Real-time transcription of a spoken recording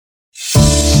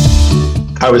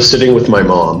I was sitting with my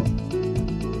mom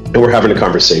and we're having a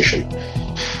conversation,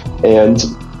 and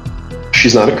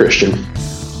she's not a Christian,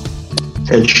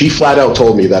 and she flat out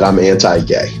told me that I'm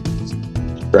anti-gay,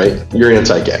 right? You're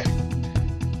anti-gay.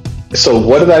 So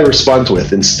what did I respond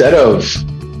with? Instead of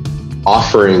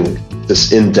offering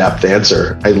this in-depth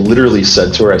answer, I literally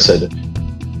said to her, I said,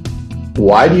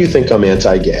 why do you think I'm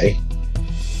anti-gay?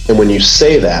 And when you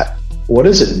say that, what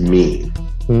does it mean?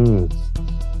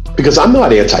 Because I'm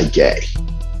not anti-gay.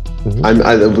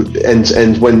 Mm-hmm.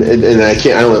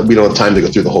 We don't have time to go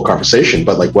through the whole conversation,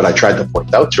 but like what I tried to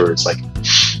point out to her, it's like,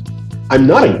 I'm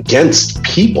not against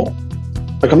people.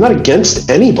 Like, I'm not against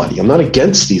anybody. I'm not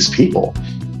against these people.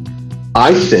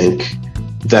 I think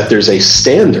that there's a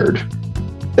standard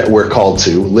that we're called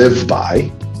to live by.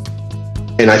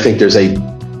 And I think there's a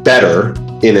better,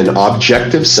 in an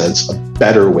objective sense, a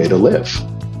better way to live,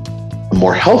 a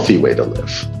more healthy way to live.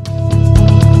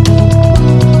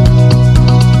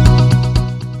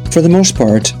 For the most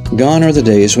part, gone are the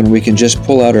days when we can just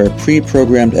pull out our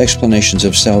pre-programmed explanations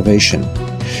of salvation.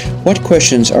 What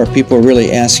questions are people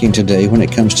really asking today when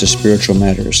it comes to spiritual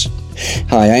matters?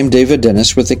 Hi, I'm David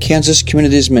Dennis with the Kansas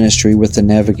Communities Ministry with the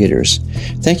Navigators.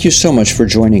 Thank you so much for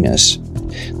joining us.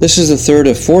 This is the third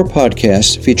of 4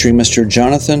 podcasts featuring Mr.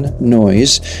 Jonathan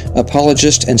Noyes,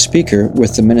 apologist and speaker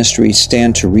with the ministry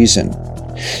Stand to Reason.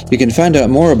 You can find out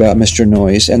more about Mr.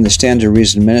 Noyes and the Stand to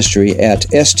Reason ministry at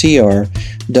str.org.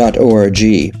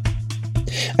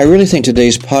 I really think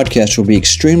today's podcast will be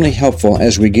extremely helpful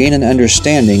as we gain an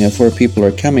understanding of where people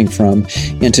are coming from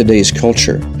in today's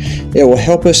culture. It will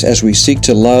help us as we seek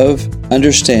to love,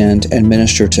 understand, and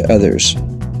minister to others.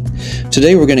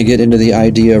 Today we're going to get into the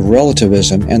idea of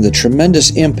relativism and the tremendous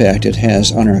impact it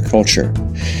has on our culture.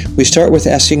 We start with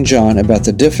asking John about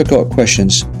the difficult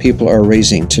questions people are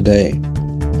raising today.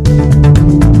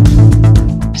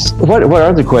 What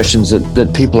are the questions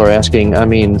that people are asking? I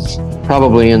mean,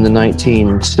 probably in the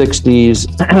 1960s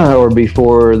or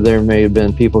before, there may have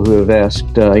been people who have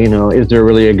asked, is there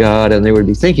really a God? And they would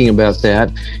be thinking about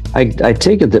that. I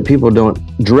take it that people don't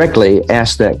directly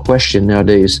ask that question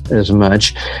nowadays as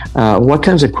much. What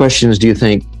kinds of questions do you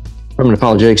think, from an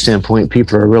apologetic standpoint,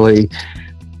 people are really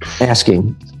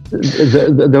asking?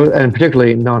 And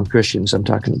particularly non-Christians, I'm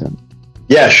talking about.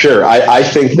 Yeah, sure. I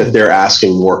think that they're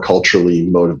asking more culturally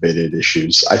motivated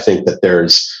issues. I think that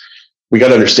we got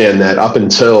to understand that up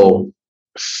until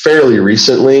fairly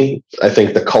recently, I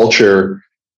think the culture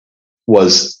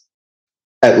was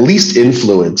at least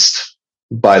influenced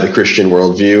by the Christian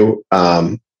worldview.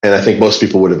 And I think most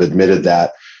people would have admitted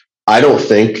that. I don't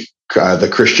think the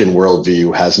Christian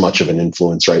worldview has much of an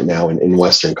influence right now in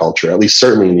Western culture, at least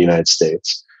certainly in the United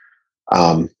States.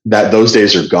 That those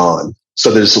days are gone.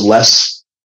 So there's less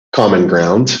common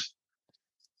ground.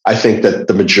 I think that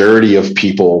the majority of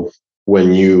people,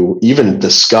 when you even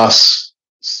discuss,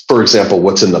 for example,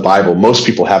 what's in the Bible, most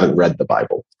people haven't read the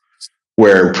Bible.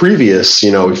 Where in previous,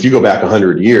 if you go back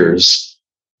 100 years,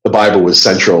 the Bible was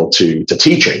central to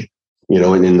teaching,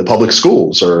 in the public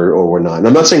schools or whatnot. And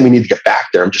I'm not saying we need to get back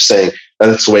there. I'm just saying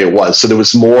that's the way it was. So there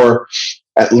was more,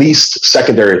 at least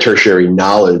secondary or tertiary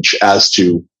knowledge as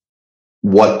to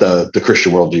what the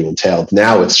Christian worldview entailed.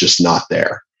 Now it's just not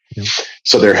there. Yeah.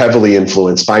 So they're heavily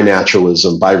influenced by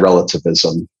naturalism, by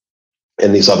relativism,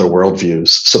 and these other worldviews.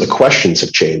 So the questions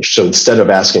have changed. So instead of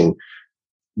asking,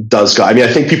 does God,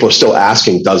 I think people are still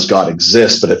asking, does God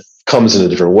exist? But it comes in a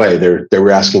different way. They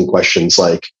were asking questions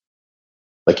like,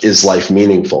 is life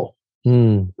meaningful?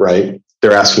 Right?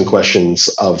 They're asking questions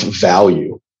of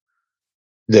value.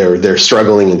 They're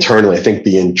struggling internally. I think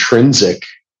the intrinsic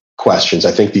questions,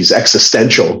 I think these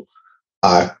existential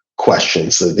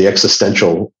questions, the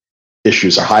existential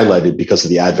issues are highlighted because of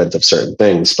the advent of certain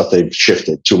things, but they've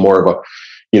shifted to more of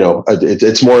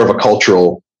it's more of a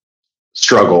cultural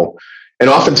struggle. And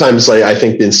oftentimes, I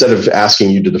think instead of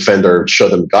asking you to defend or show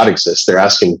them God exists, they're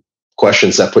asking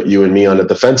questions that put you and me on the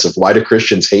defensive. Why do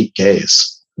Christians hate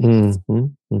gays? Mm-hmm,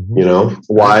 mm-hmm.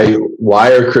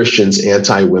 Why are Christians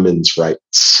anti-women's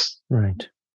rights? Right.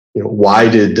 Why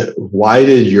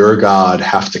did your God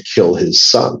have to kill his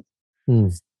son?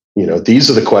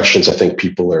 These are the questions I think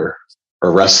people are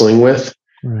wrestling with,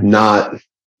 right. Not,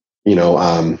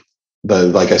 the,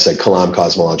 like I said, Kalam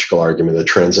cosmological argument, the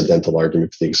transcendental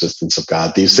argument for the existence of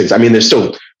God. These things, they're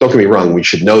still, don't get me wrong, we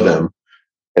should know them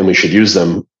and we should use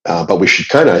them, but we should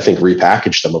kind of, I think,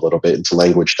 repackage them a little bit into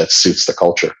language that suits the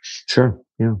culture. Sure.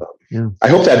 Yeah. Yeah. I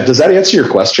hope does that answer your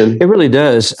question? It really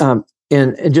does.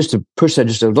 And just to push that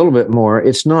just a little bit more,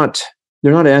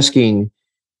 they're not asking,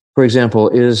 for example,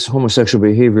 is homosexual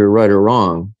behavior right or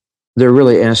wrong? they're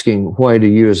really asking, why do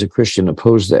you as a Christian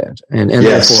oppose that? And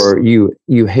Yes. therefore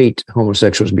you hate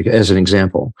homosexuals as an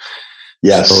example.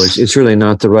 Yes. So it's really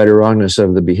not the right or wrongness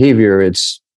of the behavior.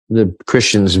 It's the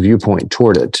Christian's viewpoint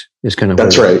toward it is kind of.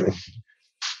 That's right.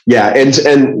 Yeah.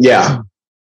 And yeah,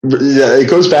 it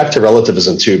goes back to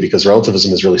relativism too, because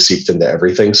relativism is really seeped into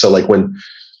everything. So like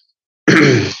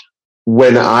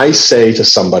when I say to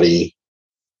somebody,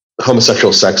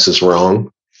 homosexual sex is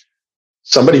wrong,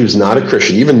 somebody who's not a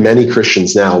Christian, even many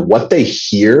Christians now, what they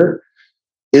hear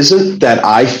isn't that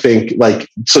I think like,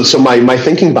 so my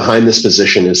thinking behind this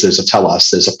position is there's a telos,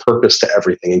 there's a purpose to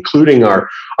everything, including our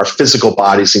physical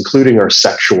bodies, including our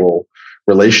sexual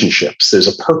relationships. There's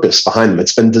a purpose behind them.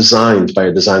 It's been designed by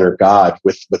a designer God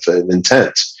with an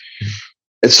intent.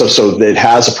 And so it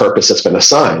has a purpose that's been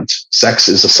assigned. Sex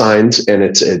is assigned, and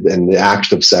and the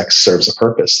act of sex serves a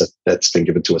purpose that's been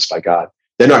given to us by God.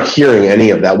 They're not hearing any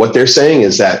of that. What they're saying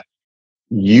is that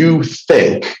you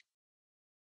think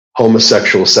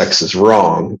homosexual sex is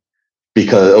wrong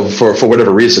because for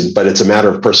whatever reason, but it's a matter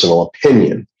of personal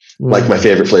opinion, like my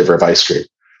favorite flavor of ice cream.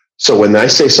 So when I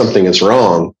say something is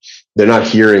wrong, they're not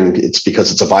hearing it's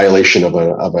because it's a violation of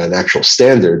an actual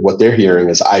standard. What they're hearing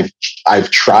is I've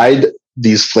tried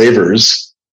these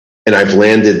flavors and I've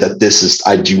landed that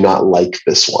I do not like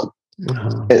this one.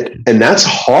 And that's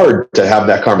hard to have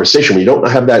that conversation. We don't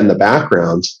have that in the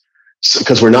background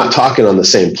because we're not talking on the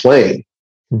same plane.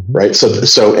 Right.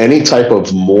 So any type of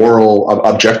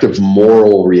objective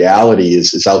moral reality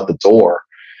is out the door.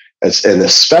 And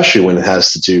especially when it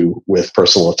has to do with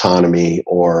personal autonomy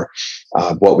or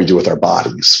what we do with our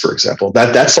bodies, for example,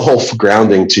 that's the whole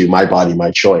grounding to my body,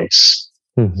 my choice,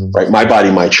 right? My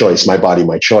body, my choice, my body,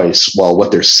 my choice. Well,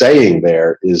 what they're saying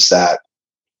there is that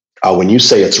when you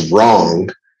say it's wrong,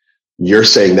 you're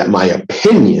saying that my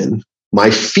opinion, my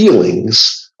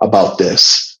feelings about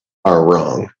this are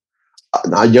wrong.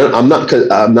 I'm not.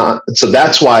 So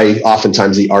that's why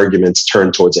oftentimes the arguments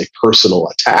turn towards a personal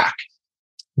attack.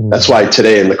 That's why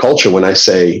today in the culture, when I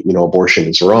say, abortion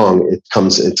is wrong,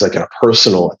 it's like a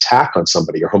personal attack on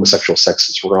somebody, or homosexual sex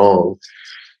is wrong.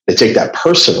 They take that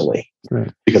personally, right,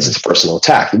 because it's a personal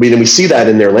attack. And we see that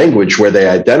in their language where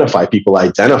people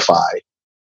identify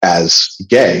as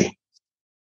gay.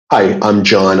 Hi, I'm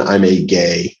John. I'm a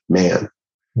gay man.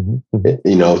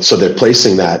 So they're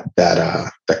placing that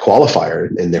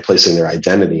qualifier, and they're placing their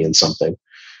identity in something.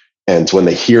 And when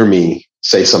they hear me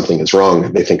say something is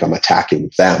wrong, they think I'm attacking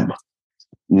them,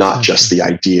 not just the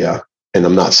idea. And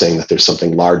I'm not saying that there's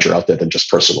something larger out there than just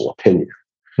personal opinion.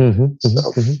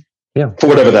 Yeah. For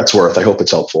whatever that's worth, I hope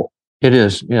it's helpful. It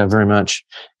is. Yeah, very much.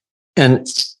 And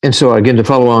so again, to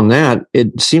follow on that,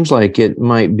 it seems like it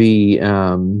might be,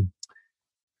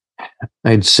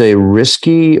 I'd say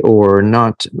risky or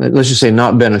not, let's just say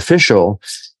not beneficial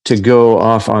to go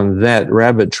off on that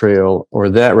rabbit trail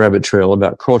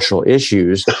about cultural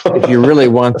issues if you really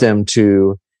want them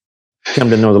to come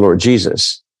to know the Lord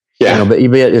Jesus. Yeah. But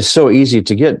it's so easy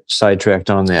to get sidetracked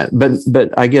on that.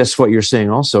 But I guess what you're saying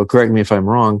also, correct me if I'm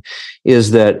wrong, is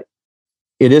that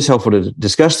it is helpful to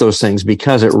discuss those things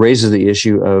because it raises the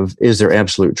issue of, is there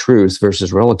absolute truth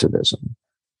versus relativism?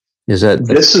 This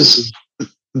is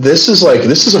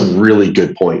a really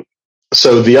good point.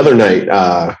 So the other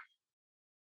night,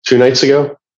 2 nights ago,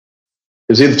 it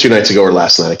was either 2 nights ago or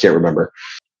last night, I can't remember.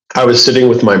 I was sitting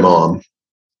with my mom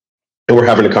and we're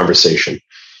having a conversation,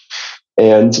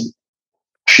 and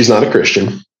she's not a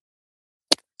Christian.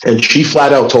 And she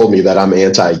flat out told me that I'm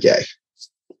anti-gay,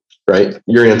 right?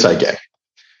 You're anti-gay.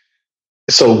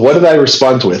 So what did I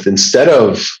respond with? Instead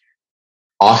of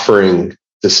offering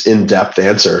this in-depth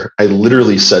answer, I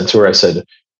literally said to her, I said,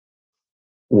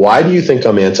 why do you think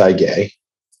I'm anti-gay?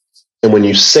 And when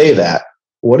you say that,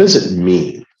 what does it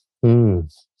mean?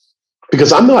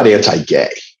 Because I'm not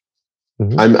anti-gay. We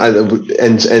don't have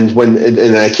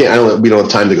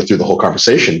time to go through the whole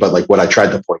conversation, but like what I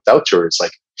tried to point out to her is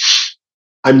like,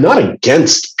 I'm not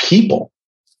against people.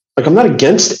 Like I'm not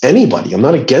against anybody. I'm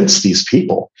not against these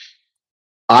people.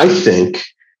 I think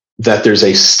that there's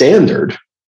a standard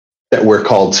that we're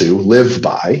called to live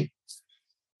by.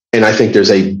 And I think there's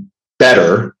in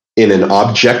an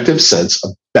objective sense, a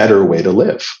better way to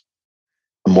live,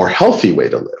 a more healthy way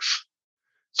to live.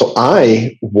 So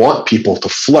I want people to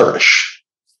flourish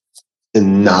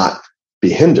and not be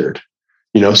hindered.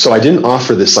 So I didn't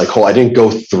offer this I didn't go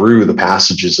through the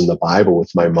passages in the Bible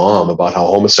with my mom about how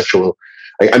homosexual,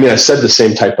 I said the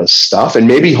same type of stuff, and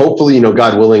maybe hopefully,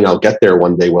 God willing, I'll get there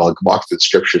one day where I'll walk through the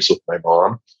scriptures with my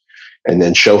mom and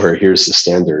then show her, here's the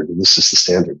standard. And this is the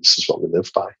standard. This is what we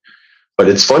live by. But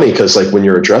it's funny because when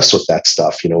you're addressed with that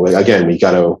stuff, again, we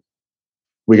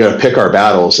to pick our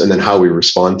battles and then how we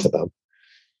respond to them.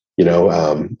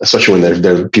 Especially when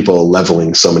there are people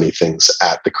leveling so many things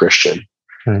at the Christian.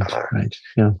 Right.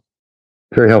 Yeah.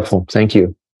 Very helpful. Thank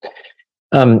you.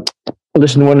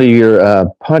 Listen to one of your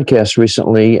podcasts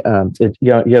recently.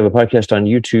 You have a podcast on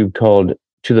YouTube called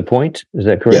To the Point. Is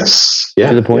that correct? Yes. Yeah.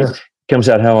 To the Point. Yeah. Comes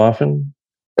out how often?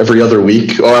 Every other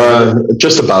week, or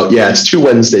just about. Yeah, it's 2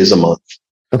 Wednesdays a month.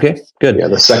 Okay, good. Yeah,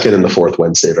 the second and the fourth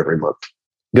Wednesday of every month.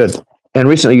 Good. And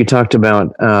recently you talked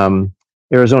about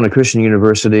Arizona Christian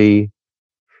University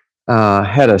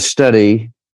had a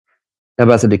study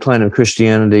about the decline of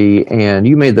Christianity, and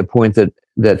you made the point that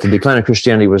the decline of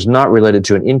Christianity was not related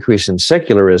to an increase in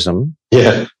secularism.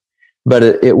 Yeah. But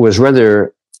it was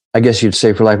rather, I guess you'd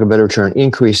say, for lack of a better term,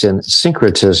 increase in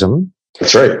syncretism.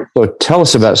 That's right. So tell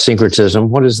us about syncretism.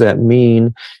 What does that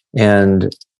mean?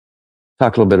 And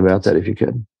talk a little bit about that if you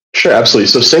could. Sure, absolutely.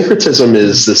 So syncretism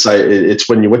is this. It's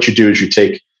when what you do is you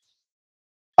take.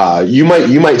 You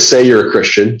might say you're a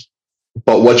Christian,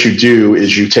 but what you do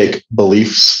is you take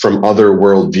beliefs from other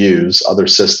worldviews, other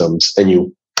systems, and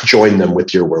you join them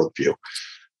with your worldview.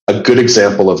 A good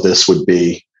example of this would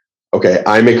be, okay,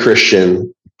 I'm a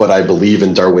Christian, but I believe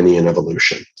in Darwinian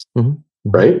evolution,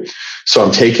 right? So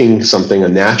I'm taking something,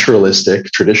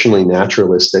 traditionally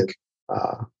naturalistic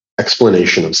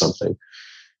explanation of something,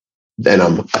 then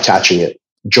I'm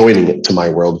joining it to my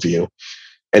worldview.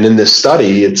 And in this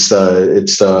study, it's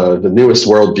the newest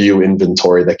worldview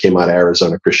inventory that came out of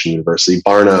Arizona Christian University.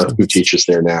 Barna, who teaches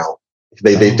there now,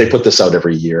 they put this out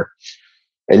every year,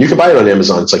 and you can buy it on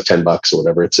Amazon. It's like $10 or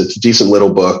whatever. It's a decent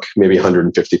little book, maybe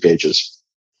 150 pages.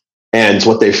 And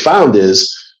what they found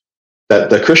is that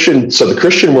the Christian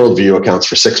worldview accounts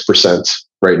for 6%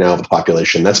 right now of the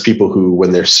population. That's people who,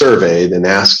 when they're surveyed and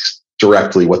asked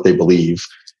directly what they believe,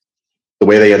 the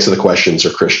way they answer the questions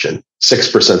are Christian.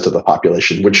 6% of the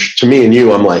population, which to me and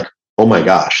you, I'm like, oh my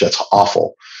gosh, that's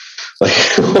awful. Like,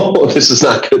 this is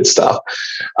not good stuff.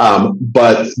 And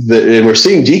we're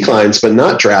seeing declines, but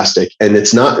not drastic. And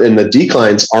the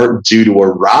declines aren't due to a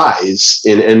rise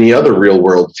in any other real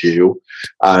world view,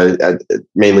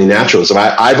 mainly naturalism.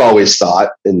 I've always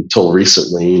thought, until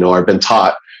recently, I've been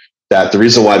taught that the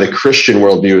reason why the Christian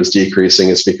worldview is decreasing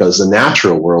is because the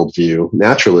natural worldview,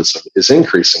 naturalism, is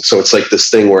increasing. So it's like this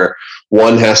thing where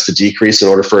one has to decrease in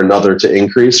order for another to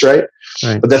increase, right?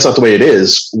 But that's not the way it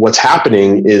is. What's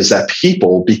happening is that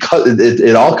people, because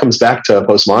it all comes back to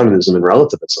postmodernism and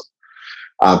relativism.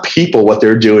 People, what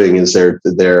they're doing is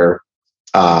they're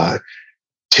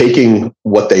taking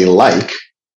what they like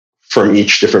from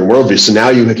each different worldview. So now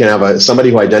you can have somebody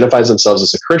who identifies themselves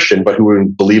as a Christian, but who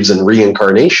believes in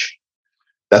reincarnation.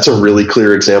 That's a really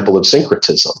clear example of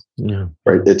syncretism,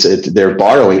 right? They're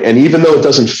borrowing, and even though it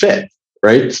doesn't fit,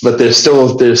 right? But they're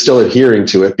still adhering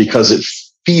to it because it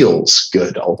feels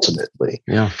good ultimately.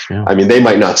 Yeah. I mean, they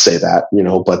might not say that,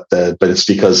 but it's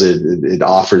because it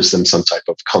offers them some type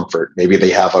of comfort. Maybe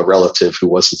they have a relative who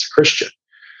wasn't a Christian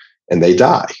and they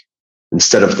die.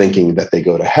 Instead of thinking that they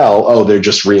go to hell, they're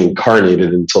just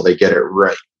reincarnated until they get it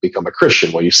right, become a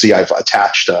Christian. Well, you see, I've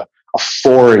attached a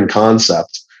foreign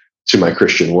concept to my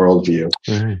Christian worldview.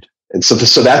 Right. And so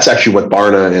that's actually what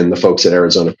Barna and the folks at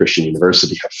Arizona Christian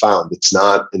University have found. It's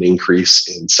not an increase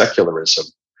in secularism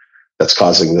that's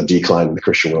causing the decline in the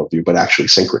Christian worldview, but actually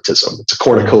syncretism. It's a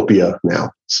cornucopia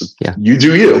now. So you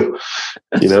do you,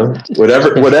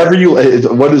 whatever you,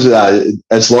 what is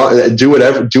it? Do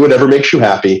whatever makes you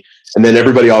happy. And then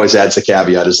everybody always adds the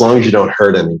caveat, as long as you don't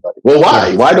hurt anybody. Well,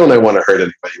 why? Why don't I want to hurt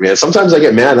anybody, man? Sometimes I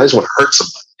get mad and I just want to hurt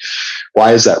somebody.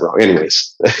 Why is that wrong?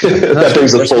 Anyways, that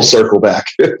brings the full circle back.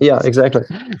 Yeah, exactly.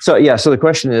 So the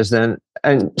question is then,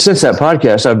 and since that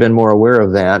podcast, I've been more aware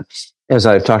of that as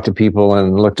I've talked to people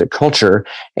and looked at culture.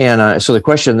 And so the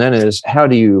question then is, how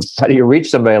do you reach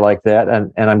somebody like that?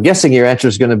 And I'm guessing your answer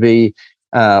is going to be,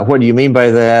 what do you mean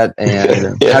by that?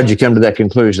 And how did you come to that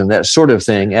conclusion? That sort of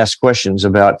thing. Ask questions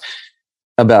about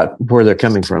where they're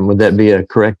coming from. Would that be a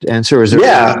correct answer? Or is there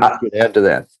anything you could add to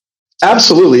that?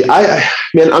 Absolutely.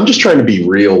 I'm just trying to be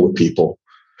real with people.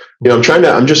 I'm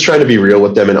just trying to be real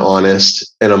with them and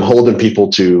honest, and I'm holding people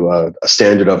to a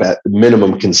standard of at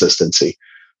minimum consistency.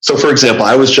 So, for example,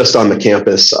 I was just on the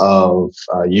campus of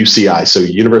UCI, so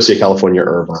University of California,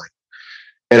 Irvine,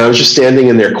 and I was just standing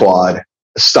in their quad,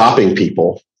 stopping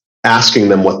people, asking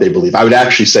them what they believe. I would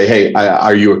actually say, "Hey,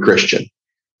 are you a Christian?"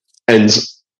 And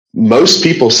most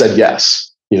people said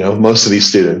yes. Most of these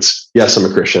students, yes, I'm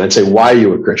a Christian. I'd say, "Why are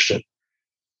you a Christian?"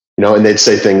 And they'd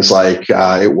say things like,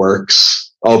 "It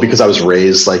works." "Oh, because I was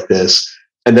raised like this."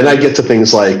 And then I get to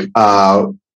things like,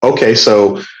 "Okay,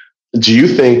 so do you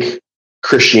think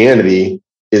Christianity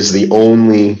is the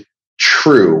only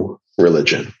true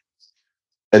religion?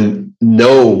 And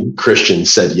no Christian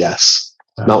said yes.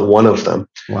 Wow. Not one of them.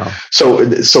 Wow. So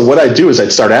what I do is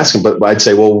I'd start asking, but I'd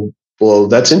say, well,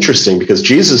 that's interesting because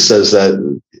Jesus says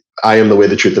that I am the way,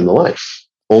 the truth, and the life.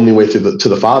 Only way to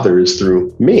the Father is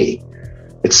through me.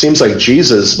 It seems like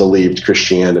Jesus believed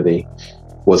Christianity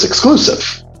was exclusive.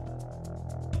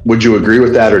 Would you agree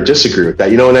with that or disagree with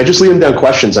that? And I just leave them down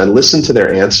questions. I listen to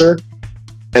their answer.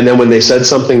 And then when they said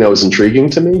something that was intriguing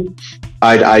to me,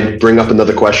 I'd bring up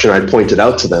another question. I'd point it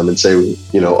out to them and say,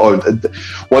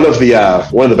 one of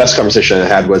the best conversations I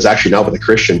had was actually not with a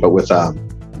Christian, but with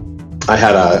I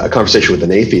had a conversation with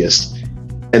an atheist,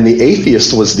 and the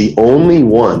atheist was the only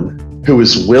one who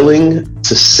was willing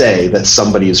to say that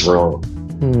somebody is wrong,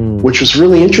 which was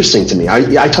really interesting to me.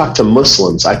 I talked to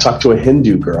Muslims, I talked to a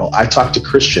Hindu girl, I talked to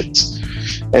Christians.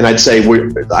 And I'd say,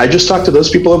 I just talked to those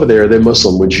people over there, they're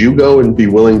Muslim. Would you go and be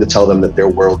willing to tell them that their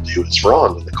worldview is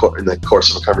wrong in the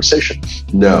course of a conversation?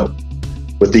 No.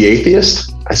 With the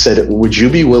atheist, I said, would you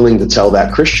be willing to tell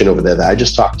that Christian over there that I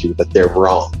just talked to that they're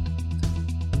wrong?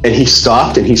 And he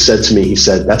stopped and he said to me,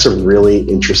 that's a really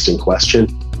interesting question.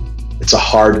 It's a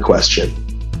hard question,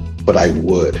 but I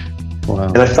would. Wow.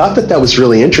 And I thought that was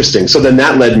really interesting. So then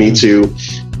that led me to,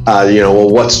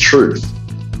 what's truth?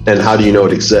 And how do you know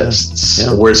it exists?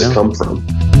 Yeah. Where does it come from?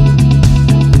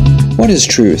 What is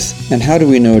truth, and how do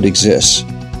we know it exists?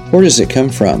 Where does it come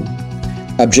from?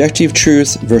 Objective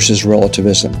truth versus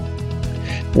relativism.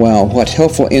 Wow, what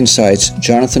helpful insights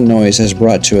Jonathan Noyes has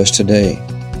brought to us today.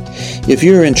 If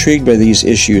you are intrigued by these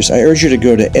issues, I urge you to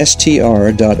go to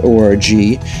str.org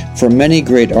for many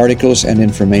great articles and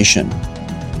information.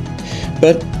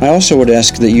 But I also would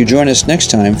ask that you join us next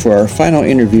time for our final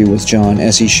interview with John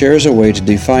as he shares a way to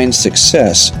define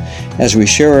success as we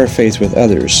share our faith with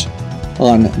others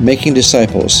on Making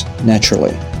Disciples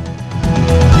Naturally.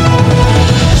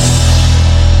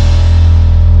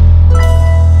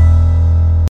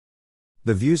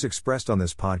 The views expressed on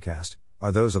this podcast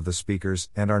are those of the speakers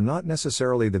and are not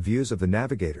necessarily the views of the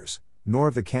Navigators, nor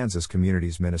of the Kansas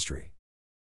Communities Ministry.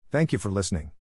 Thank you for listening.